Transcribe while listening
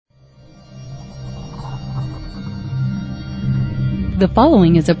The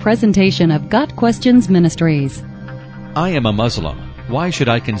following is a presentation of Got Questions Ministries. I am a Muslim. Why should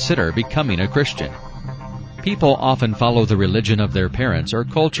I consider becoming a Christian? People often follow the religion of their parents or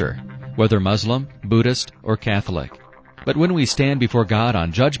culture, whether Muslim, Buddhist, or Catholic. But when we stand before God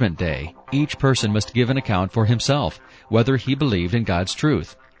on Judgment Day, each person must give an account for himself, whether he believed in God's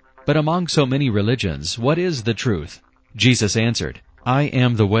truth. But among so many religions, what is the truth? Jesus answered, I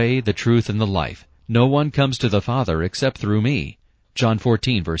am the way, the truth, and the life. No one comes to the Father except through me. John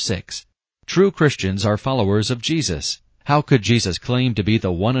 14, verse 6. True Christians are followers of Jesus. How could Jesus claim to be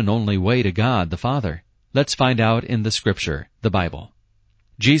the one and only way to God the Father? Let's find out in the Scripture, the Bible.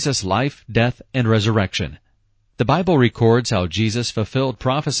 Jesus' life, death, and resurrection. The Bible records how Jesus fulfilled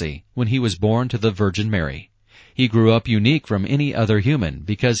prophecy when he was born to the Virgin Mary. He grew up unique from any other human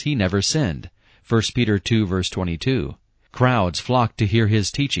because he never sinned. 1 Peter 2, verse 22. Crowds flocked to hear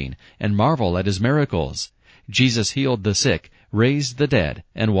his teaching and marvel at his miracles. Jesus healed the sick, raised the dead,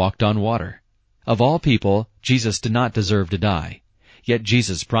 and walked on water. Of all people, Jesus did not deserve to die. Yet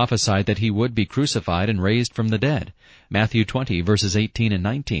Jesus prophesied that he would be crucified and raised from the dead. Matthew 20, verses 18 and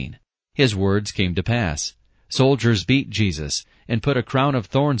 19. His words came to pass. Soldiers beat Jesus and put a crown of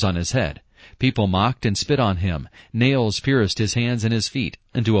thorns on his head. People mocked and spit on him. Nails pierced his hands and his feet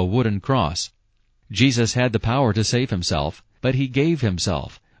into a wooden cross. Jesus had the power to save himself, but he gave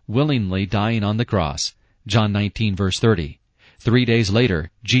himself, willingly dying on the cross. John 19, verse 30. 3 days later,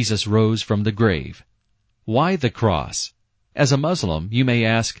 Jesus rose from the grave. Why the cross? As a Muslim, you may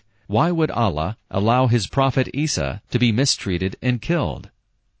ask, why would Allah allow his prophet Isa to be mistreated and killed?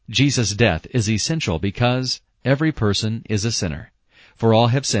 Jesus' death is essential because every person is a sinner. For all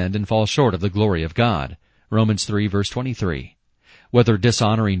have sinned and fall short of the glory of God. Romans 3, verse 23. Whether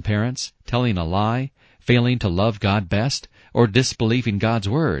dishonoring parents, telling a lie, failing to love God best, or disbelieving God's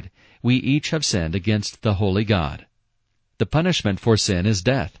word, we each have sinned against the holy God. The punishment for sin is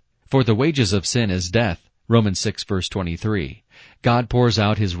death. For the wages of sin is death. Romans 6, verse 23. God pours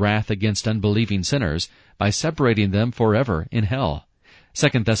out his wrath against unbelieving sinners by separating them forever in hell.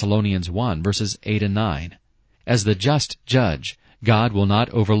 2 Thessalonians 1, verses 8 and 9. As the just judge, God will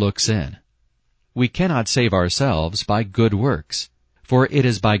not overlook sin. We cannot save ourselves by good works. For it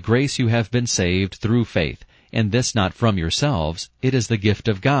is by grace you have been saved through faith, and this not from yourselves, it is the gift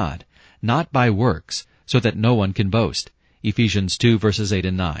of God, not by works, so that no one can boast. Ephesians 2, verses 8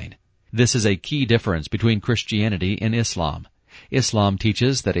 and 9. This is a key difference between Christianity and Islam. Islam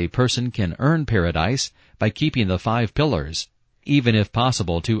teaches that a person can earn paradise by keeping the 5 pillars. Even if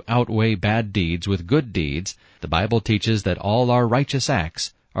possible to outweigh bad deeds with good deeds, the Bible teaches that all our righteous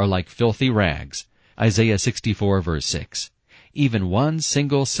acts are like filthy rags. Isaiah 64, verse 6. Even one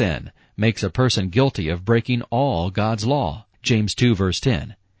single sin makes a person guilty of breaking all God's law. James 2, verse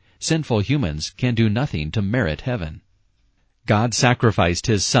 10. Sinful humans can do nothing to merit heaven. God sacrificed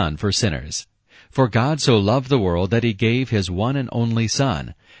his Son for sinners. For God so loved the world that he gave his one and only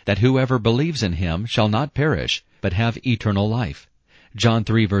Son, that whoever believes in him shall not perish, but have eternal life. John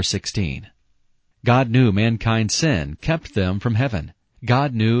 3, verse 16. God knew mankind's sin kept them from heaven.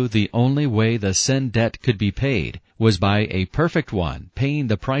 God knew the only way the sin debt could be paid was by a perfect one paying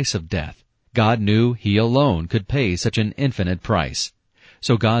the price of death. God knew he alone could pay such an infinite price.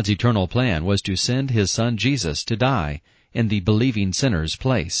 So God's eternal plan was to send his Son Jesus to die in the believing sinner's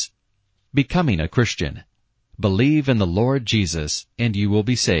place. Becoming a Christian. Believe in the Lord Jesus, and you will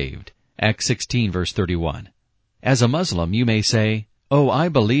be saved. Acts 16, verse 31. As a Muslim, you may say, Oh, I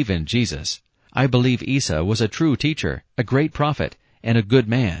believe in Jesus. I believe Isa was a true teacher, a great prophet, and a good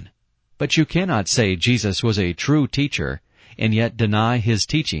man. But you cannot say Jesus was a true teacher, and yet deny his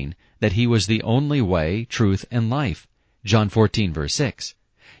teaching that he was the only way, truth, and life. John 14, verse 6.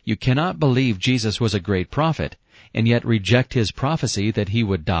 You cannot believe Jesus was a great prophet, and yet reject his prophecy that he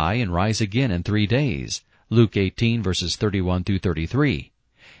would die and rise again in 3 days. Luke 18, verses 31 through 33.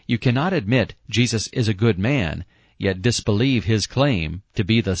 You cannot admit Jesus is a good man, yet disbelieve his claim to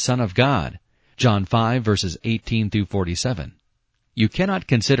be the Son of God. John 5, verses 18 through 47. You cannot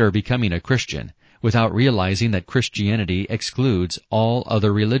consider becoming a Christian without realizing that Christianity excludes all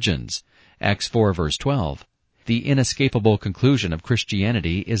other religions. Acts 4, verse 12. The inescapable conclusion of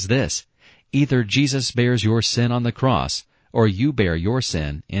Christianity is this: either Jesus bears your sin on the cross, or you bear your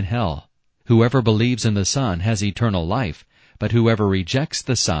sin in hell. Whoever believes in the Son has eternal life, but whoever rejects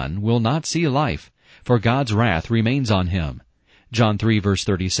the Son will not see life, for God's wrath remains on him. John 3, verse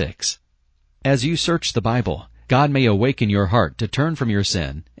 36. As you search the Bible, God may awaken your heart to turn from your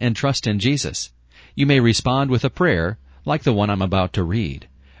sin and trust in Jesus. You may respond with a prayer, like the one I'm about to read.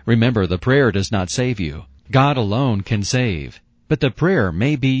 Remember, the prayer does not save you. God alone can save. But the prayer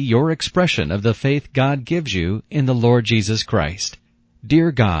may be your expression of the faith God gives you in the Lord Jesus Christ.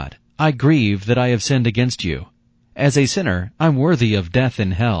 Dear God, I grieve that I have sinned against you. As a sinner, I'm worthy of death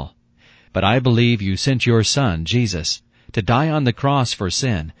in hell. But I believe you sent your Son, Jesus, to die on the cross for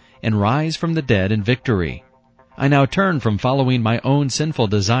sin and rise from the dead in victory. I now turn from following my own sinful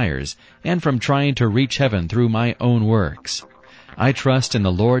desires and from trying to reach heaven through my own works. I trust in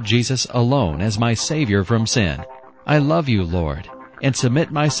the Lord Jesus alone as my Savior from sin. I love you, Lord, and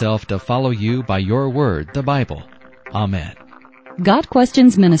submit myself to follow you by your word, the Bible. Amen. Got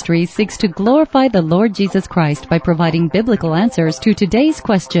Questions Ministry seeks to glorify the Lord Jesus Christ by providing biblical answers to today's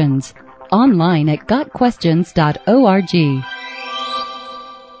questions. Online at GotQuestions.org.